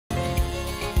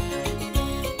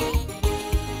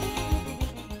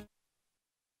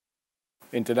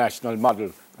international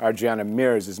model Adrianna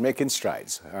Mairs is making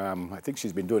strides. I think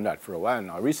she's been doing that for a while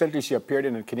now. Recently, she appeared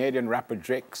in a Canadian rapper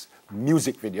Drake's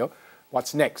music video,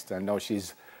 What's Next? And now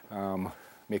she's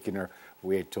making her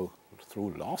way through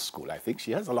law school. I think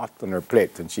she has a lot on her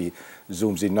plate, and she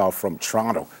zooms in now from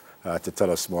Toronto to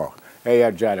tell us more. Hey,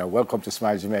 Adrianna, welcome to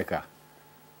Smile Jamaica.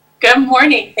 Good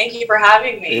morning. Thank you for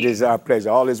having me. It is our pleasure.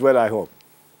 All is well, I hope.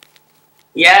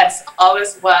 Yes, all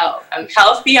is well. I'm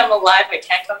healthy, I'm alive, I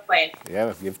can't complain.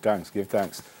 Yeah, give thanks, give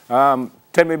thanks.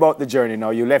 Tell me about the journey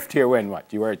now. You left here when,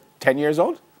 what? You were 10 years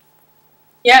old?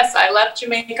 Yes, I left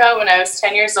Jamaica when I was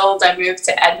 10 years old. I moved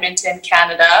to Edmonton,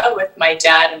 Canada with my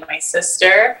dad and my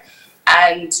sister.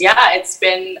 And yeah, it's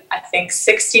been, I think,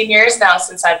 16 years now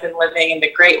since I've been living in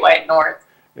the Great White North.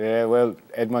 Yeah, well,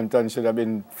 Edmonton should have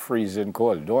been freezing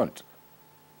cold, don't?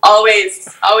 Always,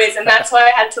 always. And that's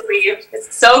why I had to leave.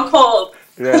 It's so cold.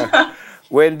 Yeah.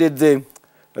 When did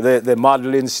the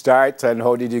modeling start, and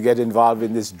how did you get involved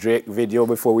in this Drake video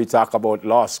before we talk about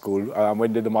law school?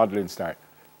 When did the modeling start?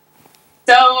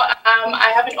 So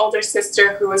I have an older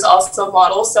sister who is also a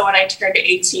model. So when I turned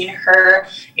 18, her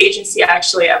agency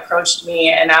actually approached me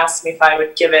and asked me if I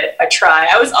would give it a try.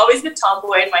 I was always the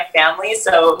tomboy in my family,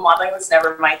 so modeling was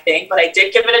never my thing, but I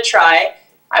did give it a try.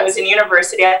 I was in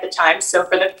university at the time, so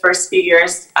for the first few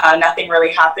years, nothing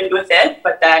really happened with it.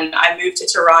 But then I moved to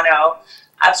Toronto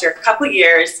after a couple of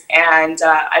years, and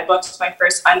I booked my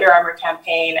first Under Armour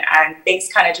campaign, and things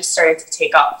kind of just started to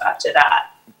take off after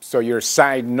that. So you're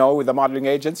signed now with a modeling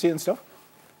agency and stuff?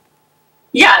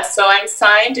 Yeah, so I'm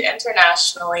signed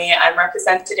internationally. I'm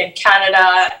represented in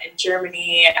Canada, in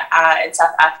Germany, in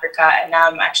South Africa, and now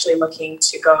I'm actually looking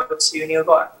to go to New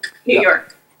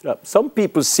York. Yeah. Some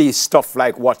people see stuff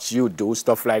like what you do,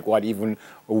 stuff like what even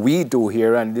we do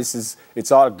here, and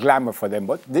it's all glamour for them.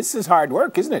 But this is hard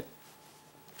work, isn't it?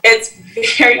 It's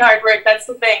very hard work. That's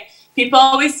the thing. People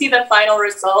always see the final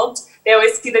result. They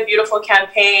always see the beautiful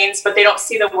campaigns, but they don't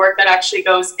see the work that actually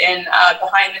goes in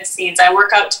behind the scenes. I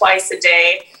work out twice a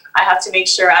day. I have to make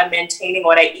sure I'm maintaining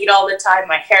what I eat all the time.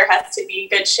 My hair has to be in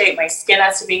good shape. My skin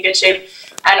has to be in good shape.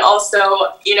 And also,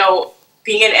 you know,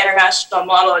 being an international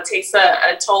model, it takes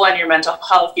a toll on your mental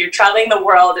health. You're traveling the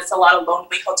world. It's a lot of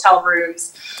lonely hotel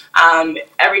rooms.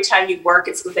 Every time you work,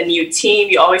 it's with a new team.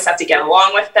 You always have to get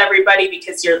along with everybody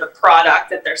because you're the product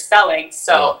that they're selling.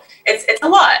 So it's a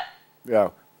lot.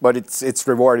 Yeah, but it's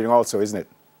rewarding also, isn't it?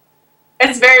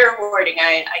 It's very rewarding.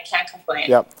 I can't complain.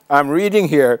 Yeah, I'm reading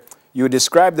here, you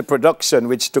described the production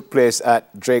which took place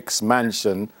at Drake's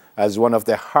mansion as one of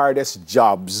the hardest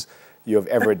jobs you've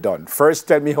ever done. First,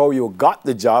 tell me how you got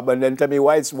the job, and then tell me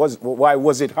why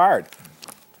was it hard?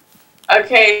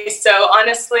 Okay, so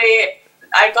honestly,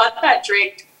 I got that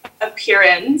Drake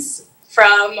appearance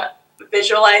from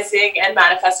visualizing and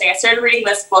manifesting. I started reading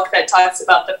this book that talks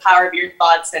about the power of your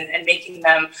thoughts and making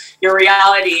them your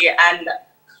reality. And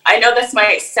I know this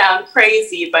might sound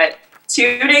crazy, but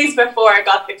 2 days before I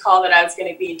got the call that I was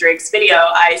going to be in Drake's video,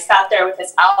 I sat there with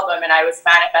his album and I was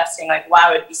manifesting like,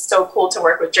 wow, it'd be so cool to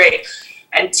work with Drake.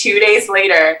 And 2 days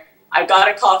later, I got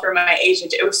a call from my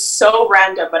agent. It was so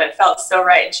random, but it felt so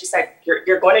right. And she said,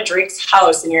 you're going to Drake's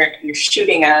house and you're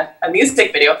shooting a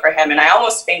music video for him. And I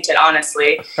almost fainted,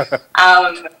 honestly.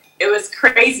 It was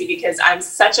crazy because I'm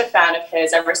such a fan of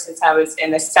his ever since I was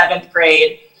in the 7th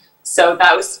grade. So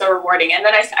that was so rewarding. And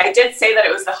then I did say that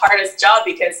it was the hardest job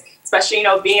because, especially, you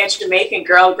know, being a Jamaican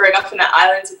girl, growing up in the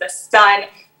islands with the sun,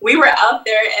 we were out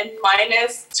there in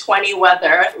 -20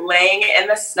 weather, laying in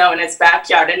the snow in his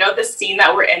backyard. I know the scene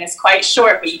that we're in is quite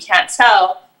short, but you can't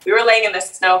tell. We were laying in the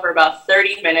snow for about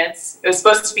 30 minutes. It was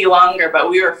supposed to be longer, but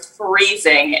we were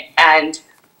freezing, and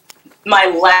my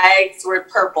legs were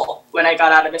purple when I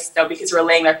got out of the snow because we were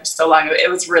laying there for so long. It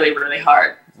was really, really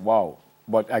hard. Wow.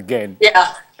 But again,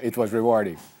 yeah, it was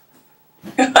rewarding.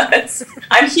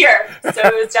 I'm here, so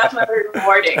it was definitely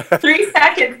rewarding. 3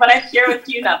 seconds, but I'm here with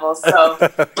you, Neville, so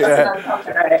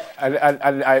yeah.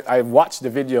 And I watched the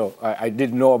video. I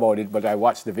didn't know about it, but I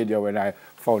watched the video when I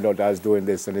found out I was doing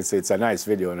this, and it's a nice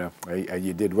video now.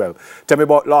 You did well. Tell me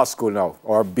about law school now,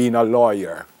 or being a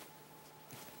lawyer.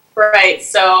 Right,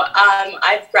 so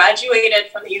I've graduated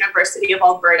from the University of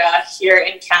Alberta here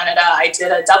in Canada. I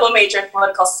did a double major in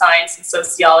political science and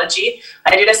sociology.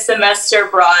 I did a semester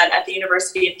abroad at the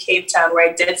University of Cape Town where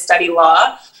I did study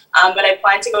law, but I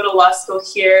plan to go to law school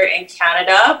here in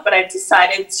Canada, but I've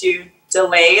decided to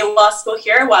delay law school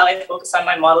here while I focus on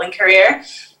my modeling career.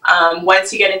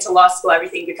 Once you get into law school,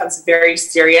 everything becomes very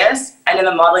serious. And in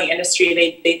the modeling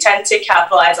industry, they tend to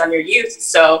capitalize on your youth.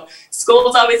 So school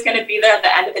is always going to be there. At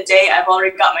the end of the day, I've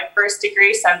already got my first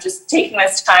degree, so I'm just taking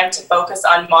this time to focus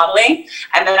on modeling,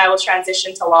 and then I will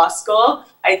transition to law school.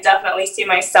 I definitely see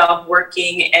myself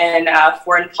working in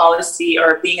foreign policy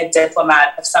or being a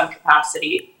diplomat of some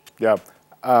capacity. Yeah.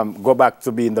 Go back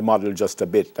to being the model just a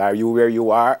bit. Are you where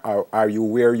you are, or are you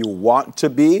where you want to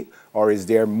be? Or is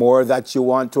there more that you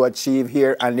want to achieve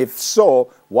here? And if so,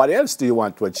 what else do you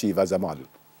want to achieve as a model?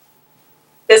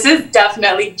 This is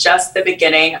definitely just the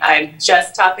beginning. I'm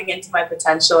just tapping into my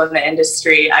potential in the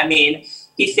industry. I mean,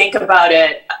 if you think about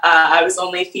it, I was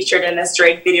only featured in this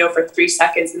Drake video for 3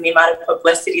 seconds, and the amount of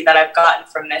publicity that I've gotten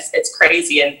from this, it's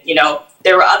crazy. And, you know,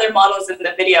 there were other models in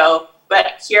the video,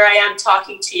 but here I am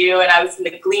talking to you, and I was in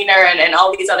the Gleaner and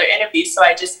all these other interviews. So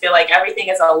I just feel like everything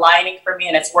is aligning for me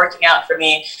and it's working out for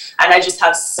me. And I just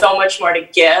have so much more to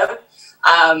give.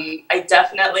 I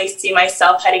definitely see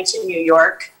myself heading to New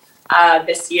York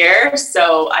this year.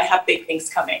 So I have big things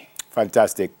coming.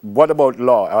 Fantastic. What about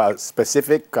law?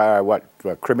 Specific,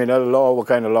 criminal law? What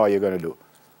kind of law are you going to do?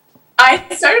 I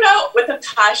started out with a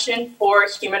passion for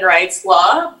human rights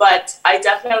law, but I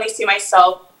definitely see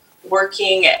myself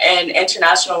working in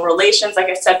international relations, like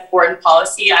I said, foreign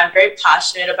policy. I'm very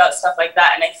passionate about stuff like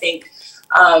that. And I think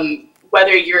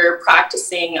whether you're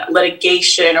practicing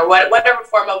litigation or whatever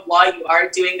form of law you are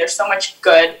doing, there's so much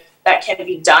good that can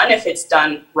be done if it's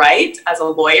done right as a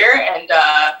lawyer. And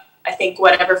I think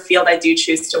whatever field I do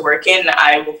choose to work in,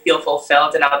 I will feel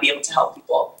fulfilled and I'll be able to help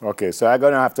people. Okay, so I'm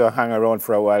going to have to hang around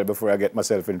for a while before I get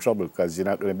myself in trouble, because you're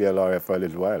not going to be a lawyer for a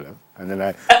little while. Huh? And then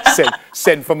I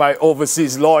send for my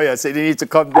overseas lawyer, say they need to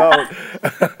come down.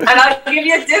 And I'll give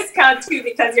you a discount too,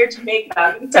 because you're Jamaican.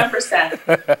 I'll give you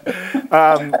 10%.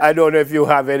 I don't know if you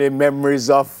have any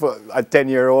memories of a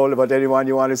 10-year-old, about anyone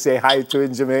you want to say hi to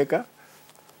in Jamaica?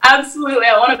 Absolutely.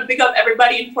 I want to pick up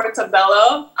everybody in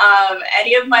Portobello.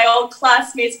 Any of my old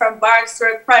classmates from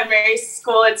Barksworth Primary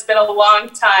School. It's been a long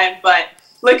time, but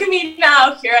look at me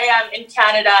now. Here I am in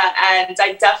Canada, and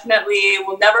I definitely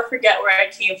will never forget where I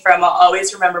came from. I'll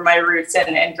always remember my roots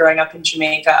and growing up in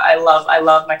Jamaica. I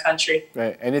love my country.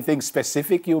 Right. Anything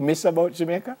specific you miss about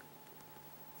Jamaica?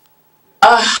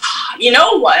 You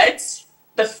know what?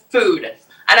 The food.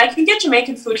 And I can get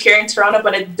Jamaican food here in Toronto,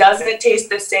 but it doesn't taste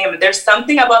the same. There's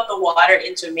something about the water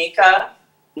in Jamaica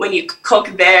when you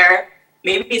cook there.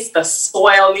 Maybe it's the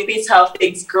soil, maybe it's how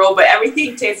things grow, but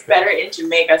everything tastes better in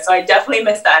Jamaica. So I definitely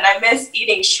miss that. And I miss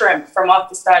eating shrimp from off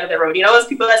the side of the road. You know those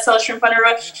people that sell shrimp on the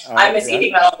road? I miss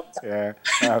eating that all the time.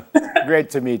 Yeah. Great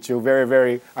to meet you. Very,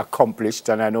 very accomplished.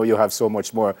 And I know you have so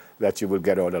much more that you will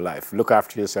get out of life. Look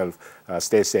after yourself.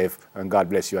 Stay safe. And God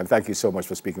bless you. And thank you so much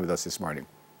for speaking with us this morning.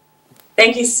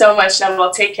 Thank you so much,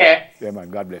 Neville. Take care. Yeah, man.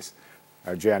 God bless.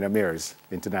 Adrianna Mairs,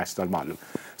 international model.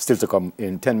 Still to come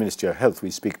in 10 minutes to your health,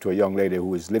 we speak to a young lady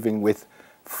who is living with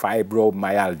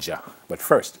fibromyalgia. But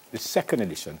first, the second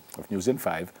edition of News in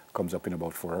 5 comes up in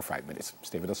about 4 or 5 minutes.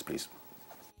 Stay with us, please.